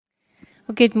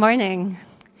Well, good morning.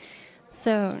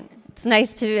 So it's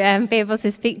nice to be able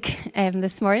to speak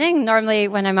this morning. Normally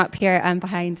when I'm up here, I'm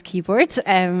behind keyboard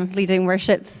leading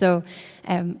worship. So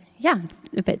it's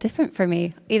a bit different for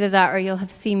me. Either that or you'll have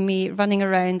seen me running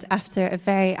around after a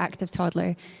very active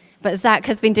toddler. But Zach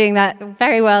has been doing that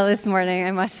very well this morning,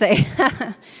 I must say.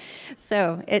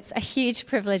 So it's a huge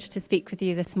privilege to speak with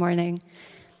you this morning.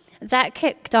 Zach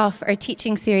kicked off our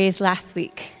teaching series last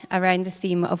week around the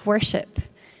theme of worship,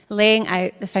 laying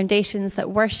out the foundations that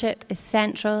worship is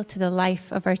central to the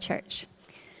life of our church.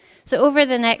 So over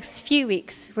the next few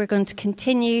weeks, we're going to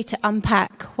continue to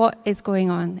unpack what is going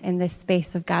on in this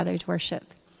space of gathered worship.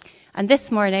 And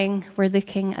this morning, we're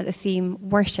looking at the theme,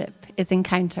 Worship is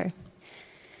Encounter.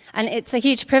 And it's a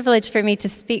huge privilege for me to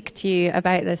speak to you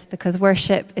about this because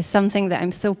worship is something that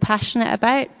I'm so passionate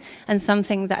about and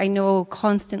something that I know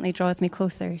constantly draws me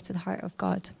closer to the heart of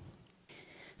God.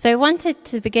 So I wanted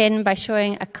to begin by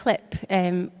showing a clip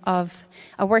of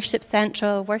a Worship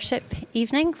Central worship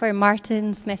evening where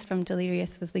Martin Smith from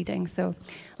Delirious was leading. So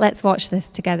let's watch this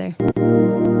together. And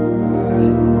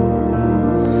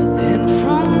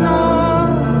from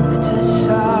north to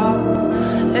south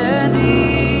and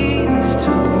east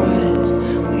to west,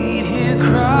 we'd hear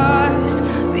Christ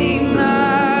be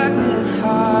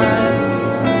magnified.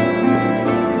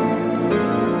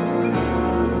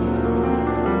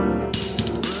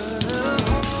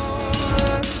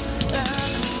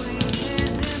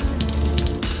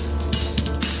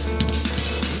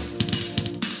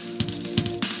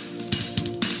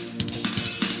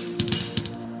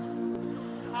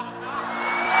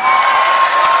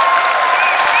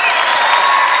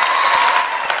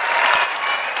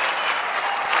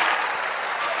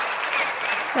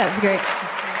 That's great.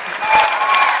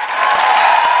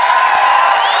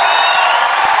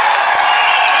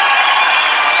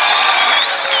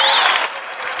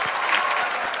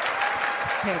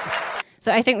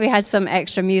 So I think we had some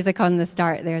extra music on the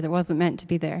start there that wasn't meant to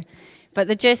be there. But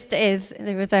the gist is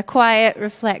there was a quiet,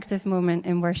 reflective moment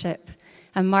in worship,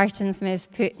 and Martin Smith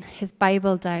put his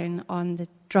Bible down on the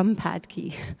drum pad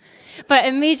key. But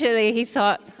immediately he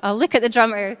thought, I'll look at the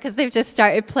drummer because they've just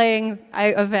started playing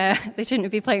out of, they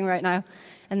shouldn't be playing right now.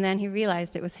 And then he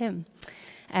realized it was him.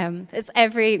 It's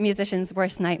every musician's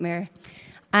worst nightmare.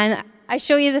 And I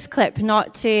show you this clip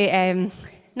not to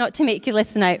make you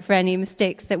listen out for any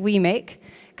mistakes that we make,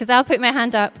 because I'll put my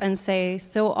hand up and say,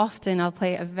 so often I'll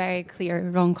play a very clear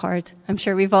wrong chord. I'm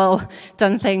sure we've all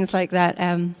done things like that.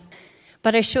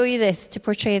 But I show you this to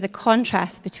portray the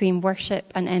contrast between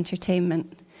worship and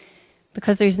entertainment,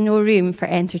 because there's no room for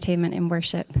entertainment in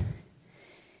worship.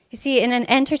 You see, in an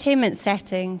entertainment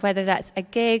setting, whether that's a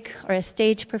gig or a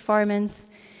stage performance,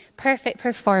 perfect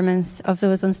performance of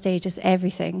those on stage is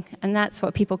everything, and that's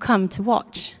what people come to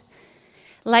watch.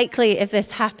 Likely, if this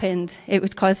happened, it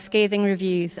would cause scathing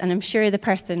reviews, and I'm sure the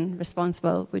person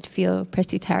responsible would feel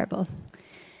pretty terrible.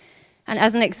 And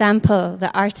as an example,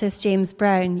 the artist James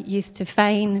Brown used to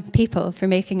fine people for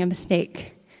making a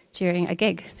mistake during a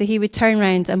gig. So he would turn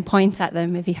around and point at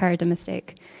them if he heard a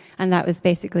mistake. And that was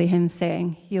basically him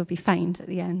saying, you'll be fined at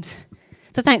the end.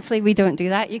 So thankfully, we don't do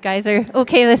that. You guys are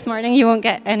okay this morning. You won't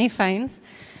get any fines.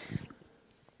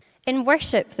 In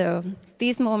worship, though,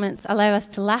 these moments allow us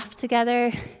to laugh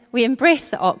together. We embrace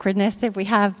the awkwardness if we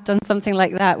have done something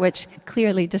like that, which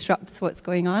clearly disrupts what's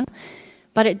going on.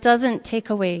 But it doesn't take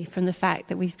away from the fact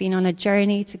that we've been on a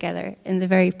journey together in the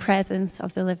very presence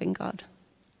of the living God.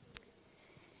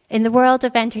 In the world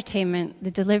of entertainment, the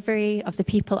delivery of the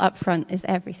people up front is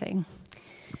everything.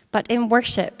 But in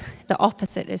worship, the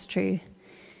opposite is true.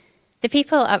 The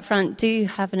people up front do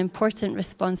have an important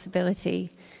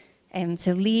responsibility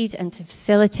to lead and to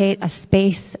facilitate a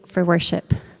space for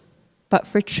worship. But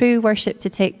for true worship to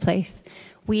take place,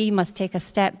 we must take a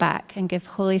step back and give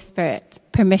Holy Spirit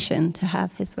permission to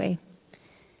have his way.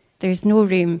 There's no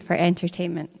room for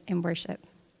entertainment in worship.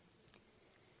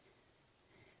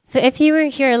 So if you were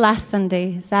here last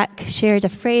Sunday, Zach shared a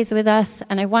phrase with us,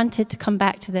 and I wanted to come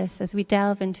back to this as we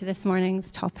delve into this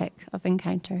morning's topic of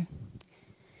encounter.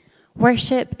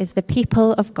 Worship is the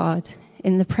people of God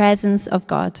in the presence of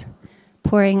God,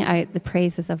 pouring out the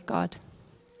praises of God.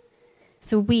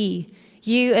 So we,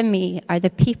 you and me, are the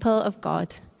people of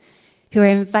God who are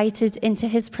invited into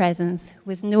his presence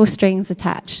with no strings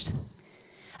attached.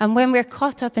 And when we're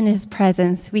caught up in his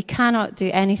presence, we cannot do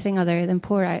anything other than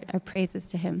pour out our praises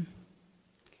to him.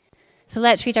 So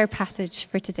let's read our passage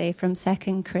for today from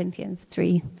 2 Corinthians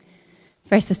 3,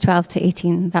 verses 12 to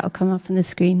 18. That will come up on the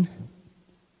screen.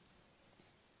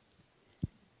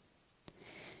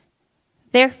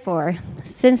 Therefore,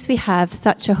 since we have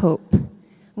such a hope,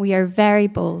 we are very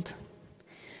bold.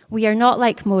 We are not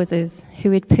like Moses, who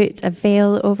would put a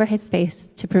veil over his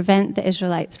face to prevent the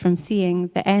Israelites from seeing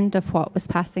the end of what was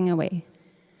passing away.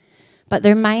 But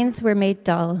their minds were made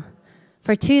dull,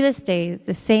 for to this day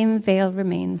the same veil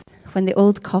remains when the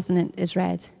old covenant is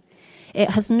read. It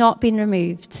has not been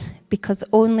removed, because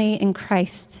only in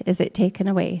Christ is it taken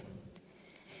away.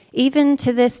 Even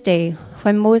to this day,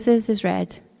 when Moses is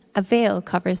read, a veil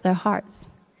covers their hearts.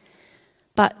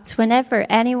 But whenever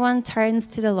anyone turns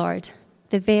to the Lord,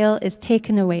 the veil is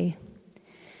taken away.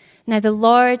 Now the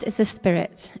Lord is a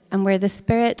spirit, and where the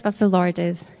Spirit of the Lord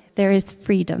is, there is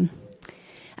freedom.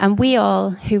 And we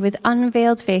all, who with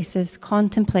unveiled faces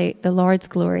contemplate the Lord's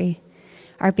glory,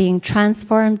 are being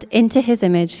transformed into his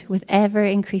image with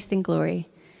ever-increasing glory,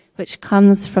 which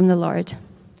comes from the Lord,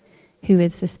 who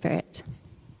is the Spirit.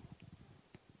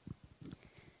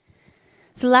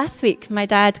 So last week, my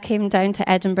dad came down to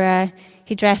Edinburgh.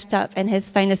 He dressed up in his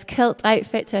finest kilt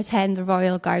outfit to attend the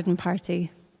Royal Garden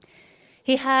Party.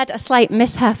 He had a slight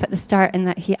mishap at the start in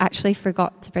that he actually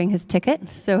forgot to bring his ticket,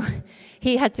 so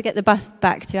he had to get the bus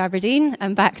back to Aberdeen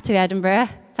and back to Edinburgh.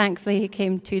 Thankfully, he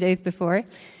came 2 days before,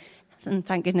 and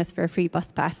thank goodness for a free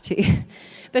bus pass too,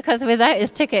 because without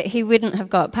his ticket, he wouldn't have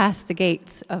got past the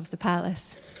gates of the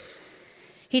palace.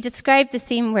 He described the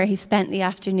scene where he spent the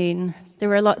afternoon. There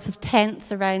were lots of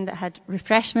tents around that had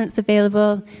refreshments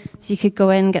available, so you could go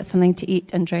in, get something to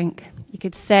eat and drink. You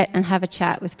could sit and have a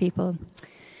chat with people.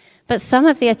 But some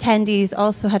of the attendees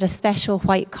also had a special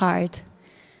white card,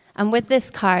 and with this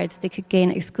card, they could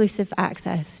gain exclusive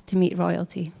access to meet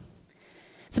royalty.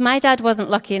 So my dad wasn't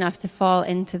lucky enough to fall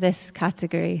into this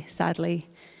category, sadly.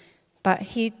 But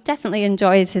he definitely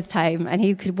enjoyed his time, and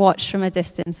he could watch from a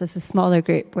distance as a smaller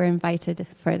group were invited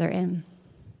further in.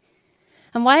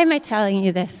 And why am I telling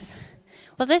you this?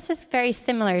 Well, this is very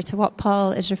similar to what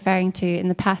Paul is referring to in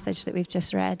the passage that we've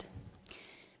just read.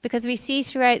 Because we see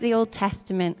throughout the Old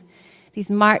Testament these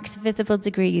marked visible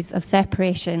degrees of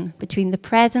separation between the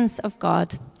presence of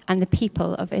God and the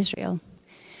people of Israel.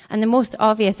 And the most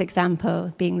obvious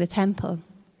example being the temple.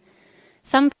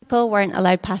 Some people weren't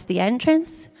allowed past the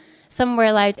entrance. Some were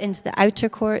allowed into the outer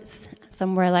courts,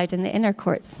 some were allowed in the inner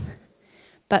courts.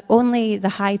 But only the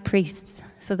high priests,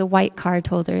 so the white card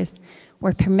holders,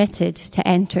 were permitted to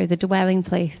enter the dwelling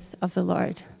place of the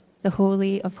Lord, the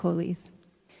Holy of Holies.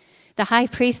 The high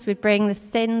priest would bring the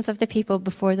sins of the people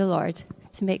before the Lord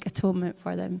to make atonement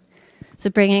for them, so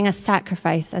bringing a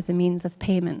sacrifice as a means of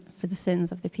payment for the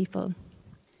sins of the people.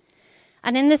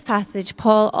 And in this passage,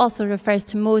 Paul also refers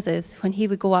to Moses when he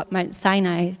would go up Mount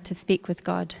Sinai to speak with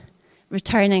God,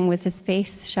 returning with his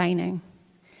face shining.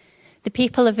 The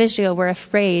people of Israel were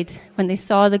afraid when they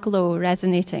saw the glow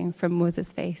resonating from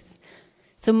Moses' face.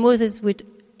 So Moses would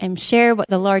share what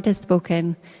the Lord has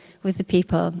spoken with the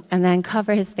people and then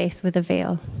cover his face with a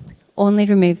veil, only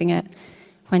removing it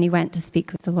when he went to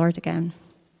speak with the Lord again.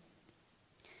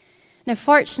 Now,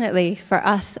 fortunately for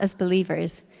us as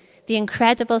believers, the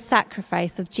incredible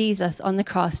sacrifice of Jesus on the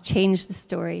cross changed the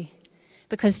story,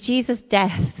 because Jesus'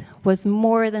 death was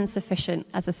more than sufficient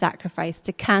as a sacrifice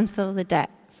to cancel the debt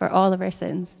for all of our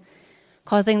sins,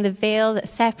 causing the veil that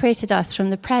separated us from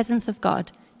the presence of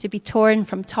God to be torn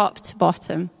from top to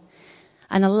bottom,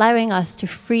 and allowing us to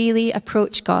freely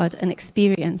approach God and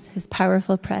experience his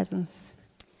powerful presence.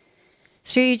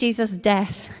 Through Jesus'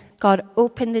 death, God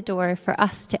opened the door for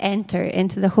us to enter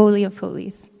into the Holy of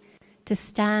Holies, to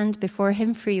stand before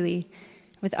him freely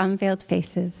with unveiled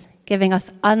faces, giving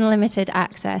us unlimited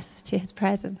access to his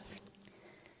presence.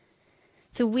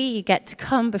 So we get to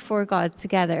come before God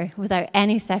together without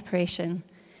any separation,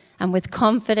 and with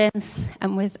confidence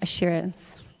and with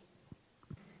assurance.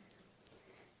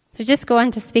 So just go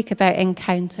on to speak about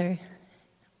encounter.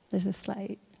 There's a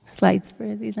slides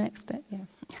for the next bit, yeah.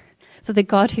 So the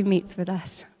God who meets with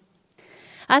us.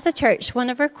 As a church, one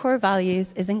of our core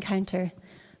values is encounter.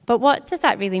 But what does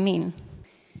that really mean?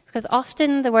 Because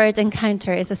often the word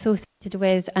encounter is associated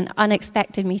with an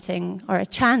unexpected meeting or a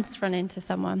chance run into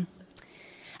someone.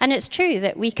 And it's true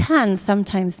that we can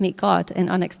sometimes meet God in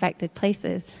unexpected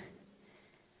places.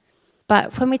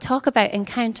 But when we talk about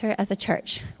encounter as a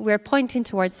church, we're pointing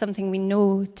towards something we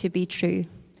know to be true.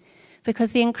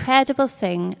 Because the incredible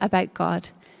thing about God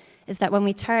is that when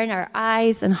we turn our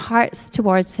eyes and hearts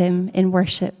towards him in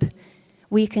worship,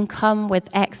 we can come with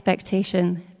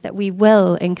expectation that we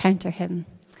will encounter him,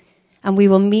 and we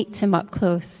will meet him up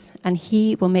close, and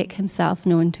he will make himself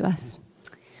known to us.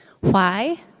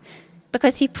 Why?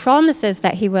 Because he promises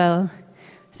that he will.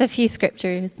 There's a few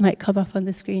scriptures might come up on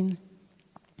the screen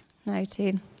now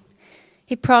too.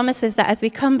 He promises that as we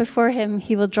come before him,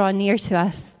 he will draw near to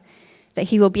us, that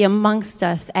he will be amongst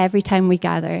us every time we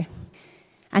gather,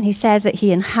 And he says that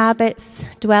he inhabits,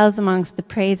 dwells amongst the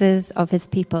praises of his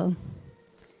people.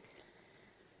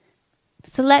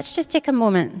 So let's just take a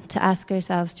moment to ask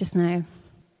ourselves just now,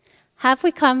 have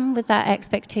we come with that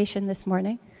expectation this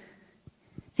morning?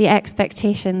 The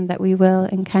expectation that we will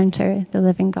encounter the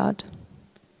living God.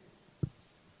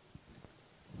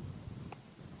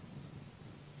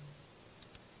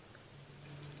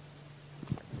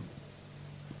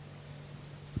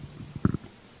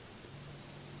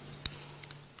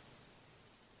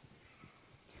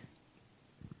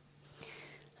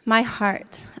 My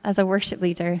heart as a worship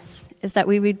leader is that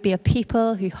we would be a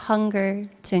people who hunger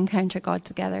to encounter God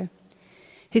together,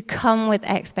 who come with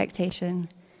expectation,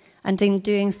 and in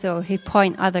doing so, who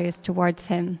point others towards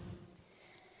him.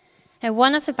 Now,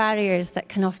 one of the barriers that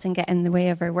can often get in the way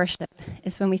of our worship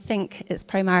is when we think it's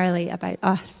primarily about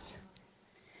us.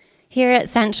 Here at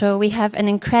Central, we have an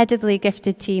incredibly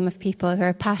gifted team of people who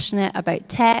are passionate about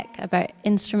tech, about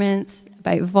instruments,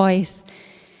 about voice,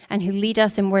 and who lead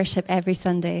us in worship every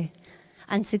Sunday.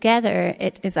 And together,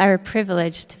 it is our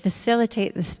privilege to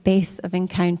facilitate the space of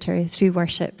encounter through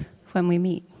worship when we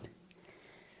meet.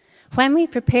 When we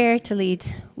prepare to lead,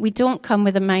 we don't come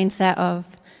with a mindset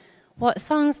of, what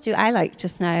songs do I like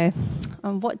just now?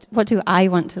 And what do I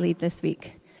want to lead this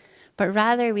week? But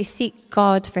rather, we seek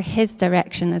God for his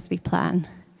direction as we plan.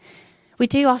 We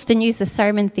do often use the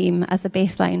sermon theme as a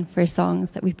baseline for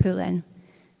songs that we pull in,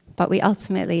 but we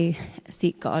ultimately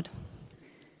seek God.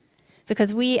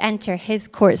 Because we enter his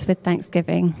courts with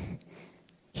thanksgiving.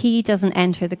 He doesn't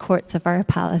enter the courts of our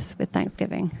palace with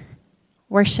thanksgiving.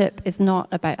 Worship is not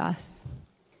about us.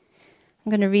 I'm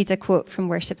going to read a quote from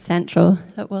Worship Central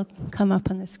that will come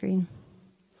up on the screen.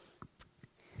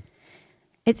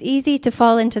 It's easy to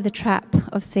fall into the trap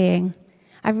of saying,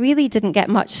 I really didn't get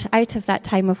much out of that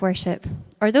time of worship,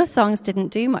 or those songs didn't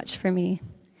do much for me.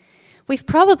 We've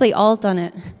probably all done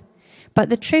it, but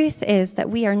the truth is that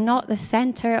we are not the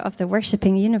center of the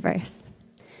worshiping universe.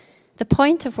 The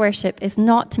point of worship is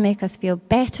not to make us feel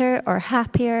better or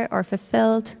happier or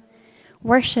fulfilled.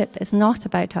 Worship is not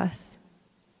about us.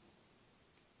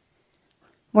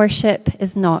 Worship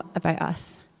is not about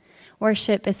us.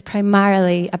 Worship is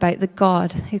primarily about the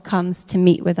God who comes to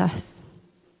meet with us.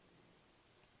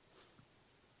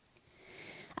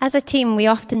 As a team, we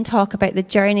often talk about the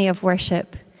journey of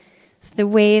worship. It's the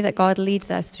way that God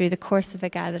leads us through the course of a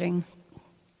gathering.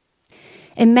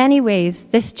 In many ways,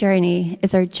 this journey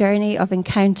is our journey of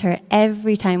encounter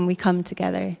every time we come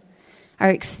together, our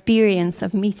experience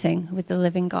of meeting with the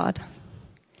living God.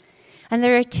 And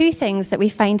there are two things that we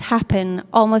find happen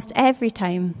almost every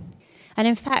time. And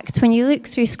in fact, when you look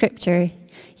through Scripture,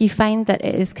 you find that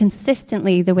it is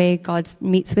consistently the way God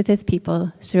meets with his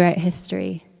people throughout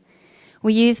history.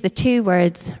 We use the two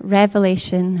words,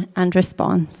 revelation and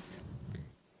response.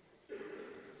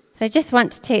 So I just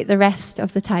want to take the rest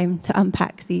of the time to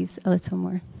unpack these a little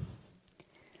more.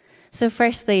 So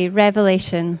firstly,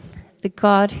 revelation, the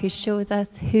God who shows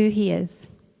us who he is.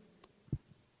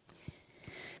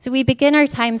 So we begin our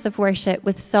times of worship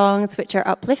with songs which are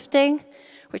uplifting,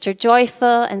 which are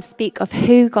joyful and speak of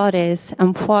who God is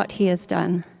and what he has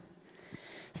done.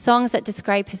 Songs that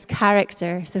describe his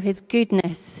character, so his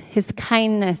goodness, his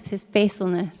kindness, his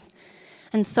faithfulness.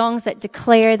 And songs that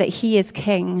declare that he is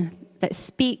king, that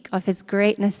speak of his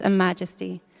greatness and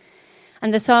majesty.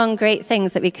 And the song Great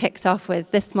Things that we kicked off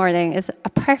with this morning is a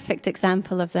perfect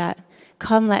example of that.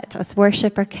 Come, let us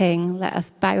worship our king, let us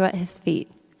bow at his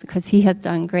feet, because he has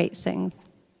done great things.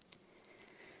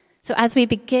 So as we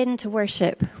begin to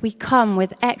worship, we come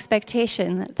with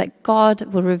expectation that God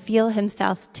will reveal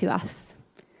himself to us.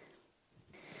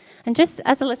 And just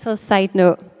as a little side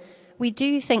note, we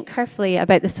do think carefully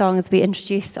about the songs we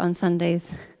introduce on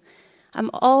Sundays. I'm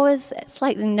always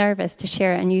slightly nervous to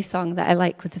share a new song that I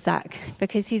like with Zach,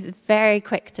 because he's very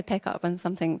quick to pick up on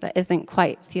something that isn't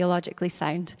quite theologically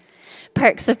sound.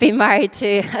 Perks of being married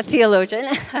to a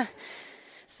theologian.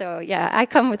 So yeah, I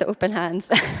come with open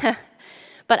hands.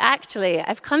 But actually,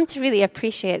 I've come to really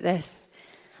appreciate this,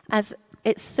 as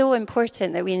it's so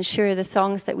important that we ensure the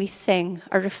songs that we sing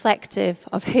are reflective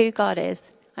of who God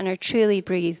is and are truly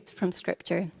breathed from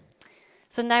Scripture.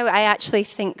 So now I actually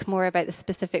think more about the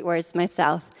specific words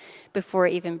myself before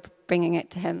even bringing it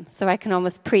to him. So I can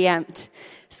almost preempt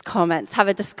his comments, have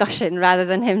a discussion rather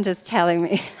than him just telling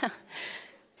me.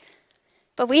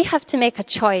 But we have to make a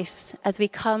choice as we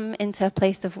come into a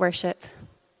place of worship.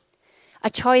 A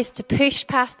choice to push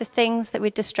past the things that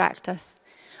would distract us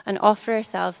and offer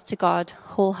ourselves to God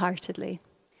wholeheartedly.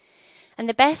 And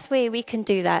the best way we can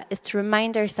do that is to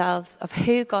remind ourselves of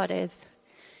who God is,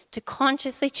 to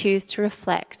consciously choose to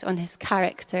reflect on his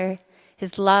character,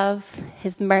 his love,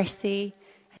 his mercy,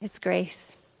 His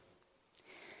grace.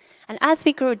 And as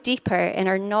we grow deeper in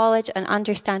our knowledge and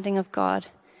understanding of God,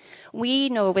 we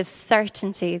know with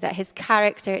certainty that his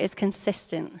character is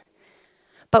consistent.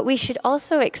 But we should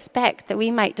also expect that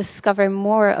we might discover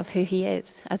more of who he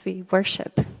is as we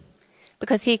worship,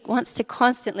 because he wants to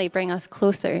constantly bring us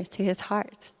closer to his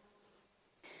heart.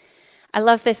 I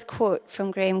love this quote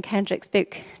from Graham Kendrick's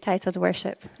book titled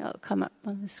Worship. It'll come up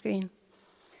on the screen.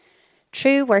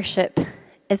 True worship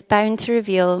is bound to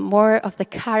reveal more of the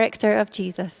character of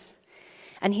Jesus,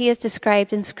 and he is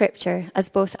described in Scripture as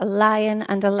both a lion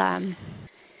and a lamb.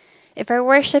 If our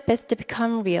worship is to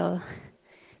become real,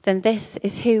 then this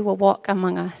is who will walk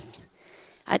among us,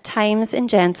 at times in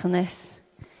gentleness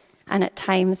and at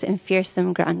times in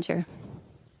fearsome grandeur.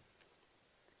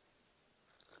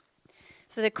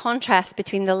 So the contrast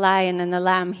between the lion and the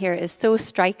lamb here is so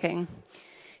striking.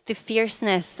 The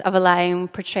fierceness of a lion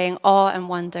portraying awe and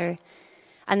wonder,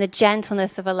 and the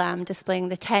gentleness of a lamb displaying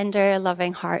the tender,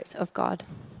 loving heart of God.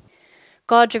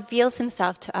 God reveals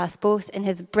himself to us both in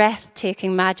his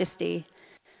breathtaking majesty,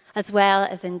 as well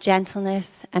as in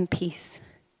gentleness and peace.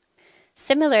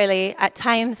 Similarly, at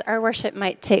times our worship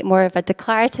might take more of a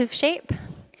declarative shape,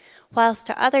 whilst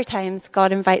at other times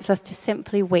God invites us to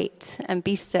simply wait and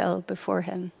be still before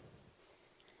him.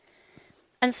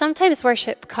 And sometimes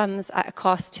worship comes at a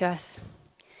cost to us.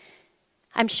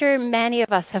 I'm sure many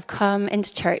of us have come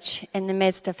into church in the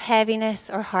midst of heaviness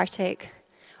or heartache,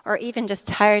 or even just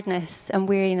tiredness and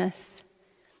weariness.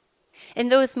 In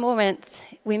those moments,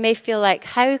 we may feel like,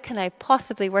 how can I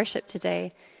possibly worship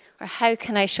today? Or how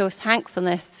can I show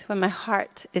thankfulness when my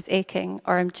heart is aching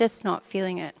or I'm just not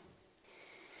feeling it?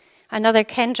 Another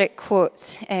Kendrick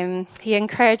quote, he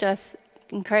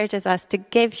encourages us to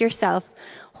give yourself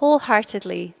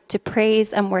wholeheartedly to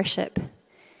praise and worship.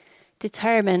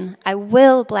 Determine, I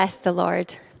will bless the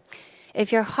Lord.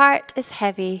 If your heart is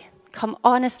heavy, come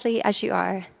honestly as you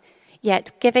are,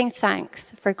 yet giving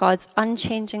thanks for God's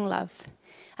unchanging love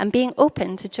and being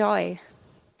open to joy.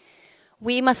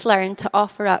 We must learn to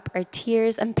offer up our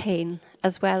tears and pain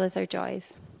as well as our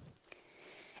joys.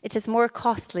 It is more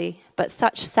costly, but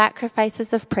such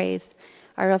sacrifices of praise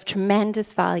are of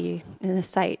tremendous value in the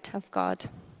sight of God.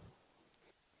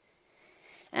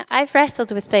 I've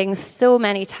wrestled with things so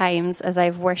many times as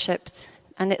I've worshipped,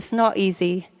 and it's not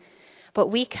easy, but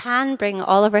we can bring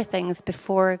all of our things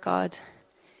before God.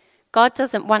 God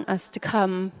doesn't want us to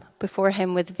come before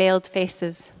him with veiled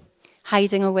faces,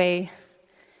 hiding away.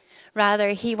 Rather,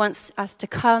 he wants us to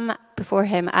come before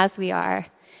him as we are,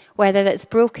 whether that's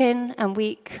broken and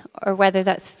weak or whether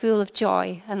that's full of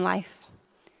joy and life.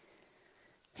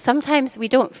 Sometimes we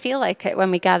don't feel like it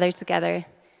when we gather together,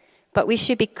 but we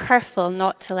should be careful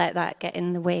not to let that get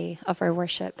in the way of our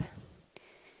worship.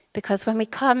 Because when we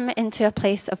come into a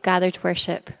place of gathered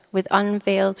worship with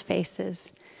unveiled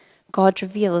faces, God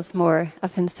reveals more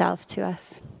of himself to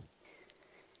us.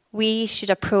 We should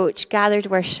approach gathered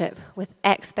worship with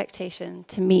expectation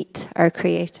to meet our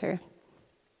Creator.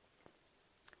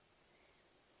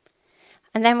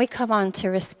 And then we come on to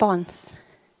response,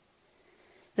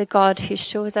 the God who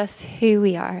shows us who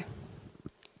we are.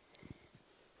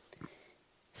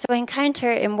 So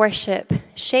encounter in worship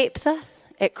shapes us,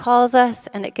 it calls us,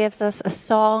 and it gives us a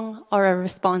song or a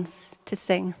response to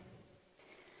sing.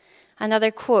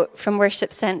 Another quote from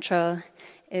Worship Central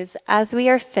is, as we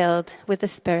are filled with the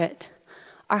Spirit,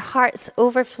 our hearts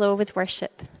overflow with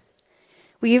worship.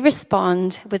 We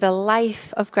respond with a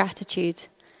life of gratitude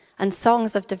and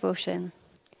songs of devotion.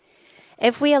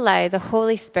 If we allow the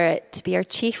Holy Spirit to be our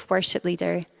chief worship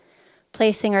leader,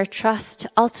 placing our trust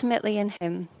ultimately in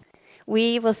him,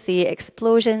 we will see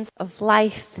explosions of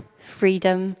life,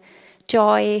 freedom,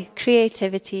 joy,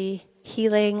 creativity,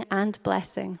 healing, and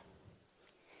blessing.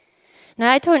 Now,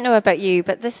 I don't know about you,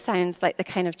 but this sounds like the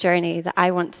kind of journey that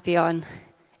I want to be on.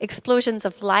 Explosions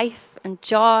of life and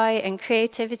joy and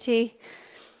creativity.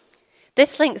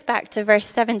 This links back to verse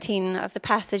 17 of the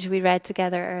passage we read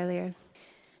together earlier.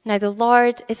 Now, the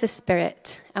Lord is a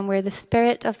spirit, and where the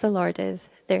Spirit of the Lord is,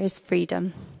 there is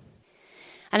freedom.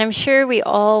 And I'm sure we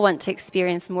all want to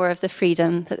experience more of the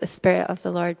freedom that the Spirit of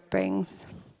the Lord brings.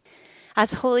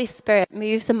 As Holy Spirit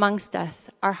moves amongst us,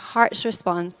 our heart's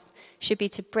response should be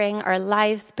to bring our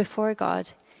lives before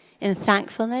God in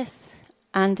thankfulness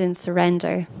and in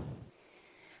surrender.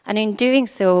 And in doing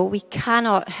so, we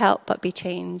cannot help but be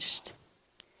changed.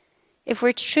 If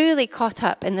we're truly caught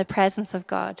up in the presence of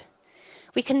God,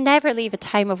 we can never leave a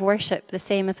time of worship the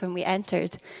same as when we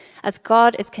entered, as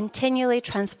God is continually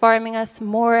transforming us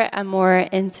more and more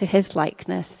into his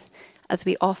likeness as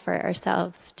we offer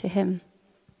ourselves to him.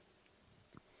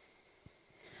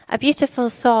 A beautiful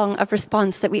song of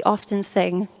response that we often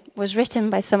sing was written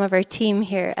by some of our team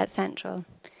here at Central.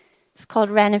 It's called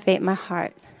Renovate My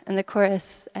Heart, and the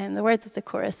chorus, and the words of the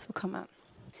chorus will come up.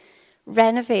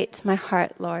 Renovate my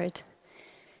heart, Lord.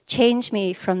 Change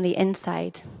me from the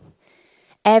inside.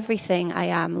 Everything I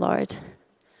am, Lord,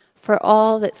 for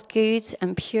all that's good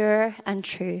and pure and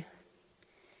true.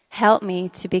 Help me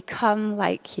to become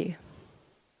like you.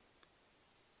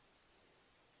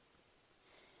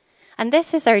 And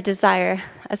this is our desire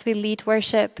as we lead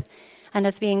worship and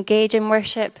as we engage in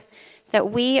worship, that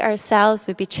we ourselves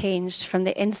would be changed from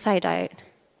the inside out,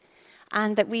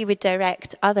 and that we would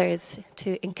direct others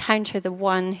to encounter the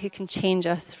one who can change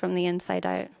us from the inside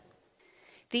out.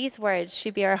 These words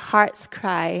should be our heart's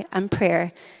cry and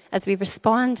prayer as we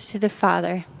respond to the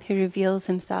Father who reveals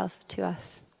himself to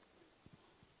us.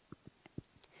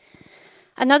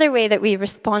 Another way that we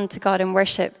respond to God in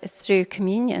worship is through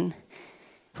communion,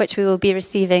 which we will be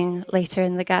receiving later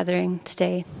in the gathering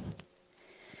today.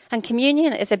 And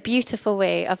communion is a beautiful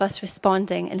way of us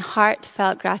responding in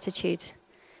heartfelt gratitude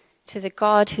to the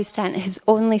God who sent his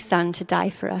only Son to die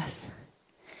for us.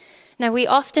 Now, we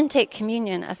often take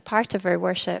communion as part of our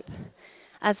worship,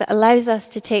 as it allows us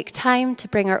to take time to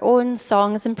bring our own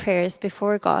songs and prayers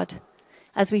before God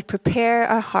as we prepare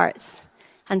our hearts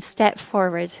and step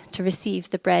forward to receive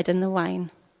the bread and the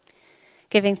wine,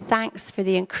 giving thanks for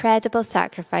the incredible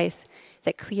sacrifice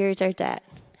that cleared our debt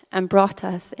and brought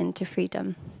us into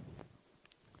freedom.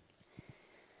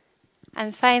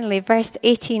 And finally, verse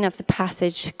 18 of the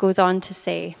passage goes on to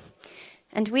say,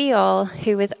 "And we all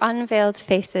who with unveiled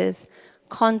faces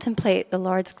contemplate the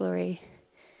Lord's glory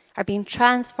are being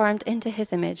transformed into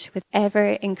his image with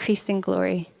ever-increasing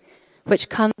glory, which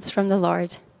comes from the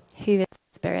Lord, who is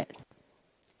Spirit."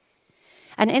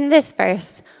 And in this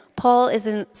verse, Paul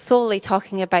isn't solely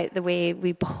talking about the way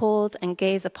we behold and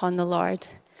gaze upon the Lord,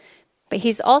 but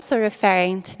he's also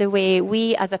referring to the way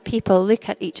we as a people look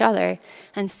at each other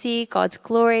and see God's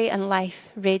glory and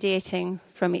life radiating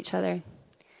from each other.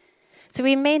 So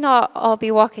we may not all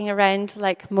be walking around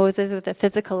like Moses with a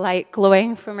physical light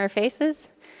glowing from our faces,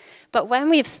 but when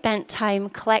we've spent time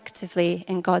collectively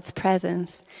in God's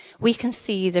presence, we can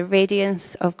see the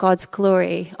radiance of God's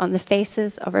glory on the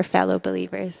faces of our fellow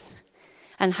believers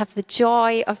and have the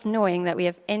joy of knowing that we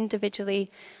have individually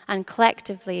and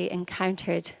collectively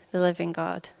encountered the living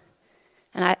God.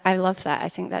 And I love that. I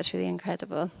think that's really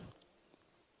incredible.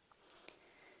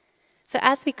 So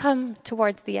as we come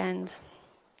towards the end,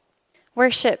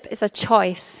 worship is a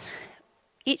choice.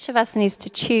 Each of us needs to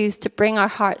choose to bring our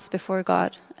hearts before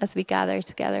God as we gather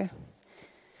together.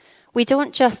 We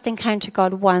don't just encounter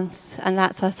God once and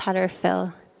that's us had our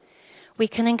fill. We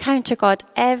can encounter God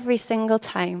every single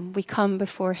time we come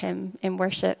before him in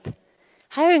worship.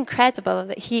 How incredible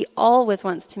that he always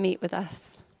wants to meet with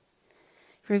us,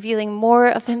 revealing more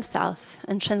of himself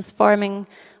and transforming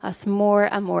us more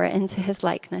and more into his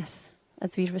likeness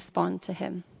as we respond to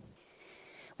him.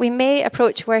 We may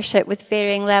approach worship with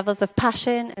varying levels of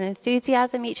passion and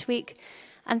enthusiasm each week,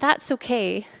 and that's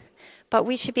okay, but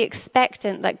we should be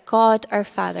expectant that God, our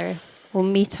Father, will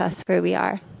meet us where we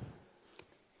are.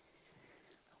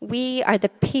 We are the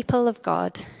people of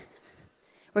God.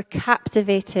 We're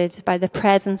captivated by the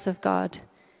presence of God,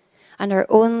 and our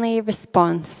only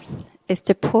response is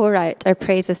to pour out our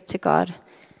praises to God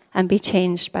and be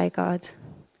changed by God.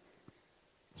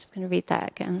 I'm just going to read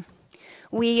that again.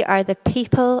 We are the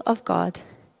people of God,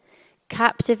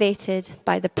 captivated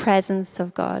by the presence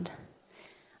of God,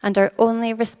 and our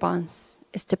only response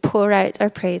is to pour out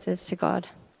our praises to God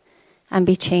and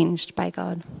be changed by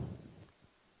God.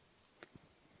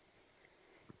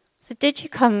 So did you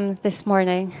come this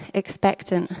morning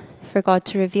expectant for God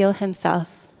to reveal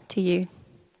himself to you?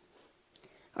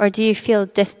 Or do you feel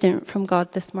distant from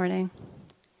God this morning?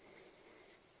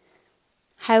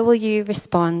 How will you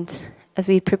respond as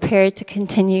we prepare to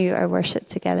continue our worship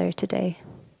together today?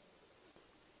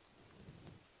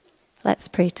 Let's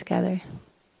pray together.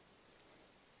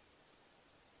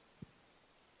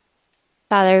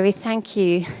 Father, we thank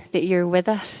you that you're with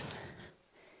us.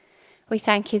 We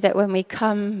thank you that when we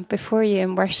come before you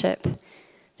in worship,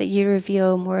 that you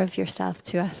reveal more of yourself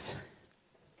to us.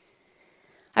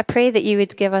 I pray that you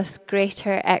would give us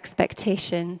greater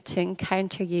expectation to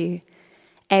encounter you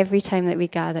every time that we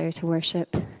gather to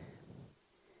worship.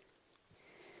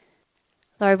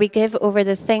 Lord, we give over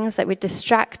the things that would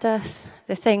distract us,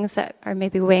 the things that are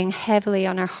maybe weighing heavily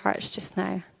on our hearts just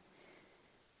now.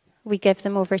 We give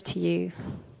them over to you.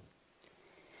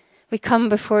 We come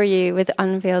before you with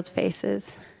unveiled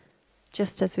faces,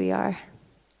 just as we are.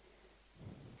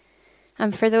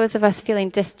 And for those of us feeling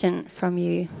distant from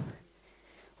you,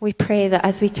 We pray that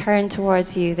as we turn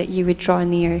towards you, that you would draw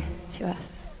near to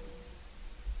us.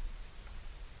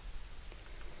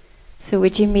 So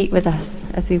would you meet with us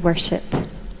as we worship?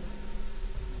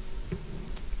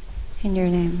 In your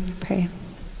name, we pray.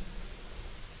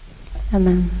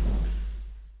 Amen.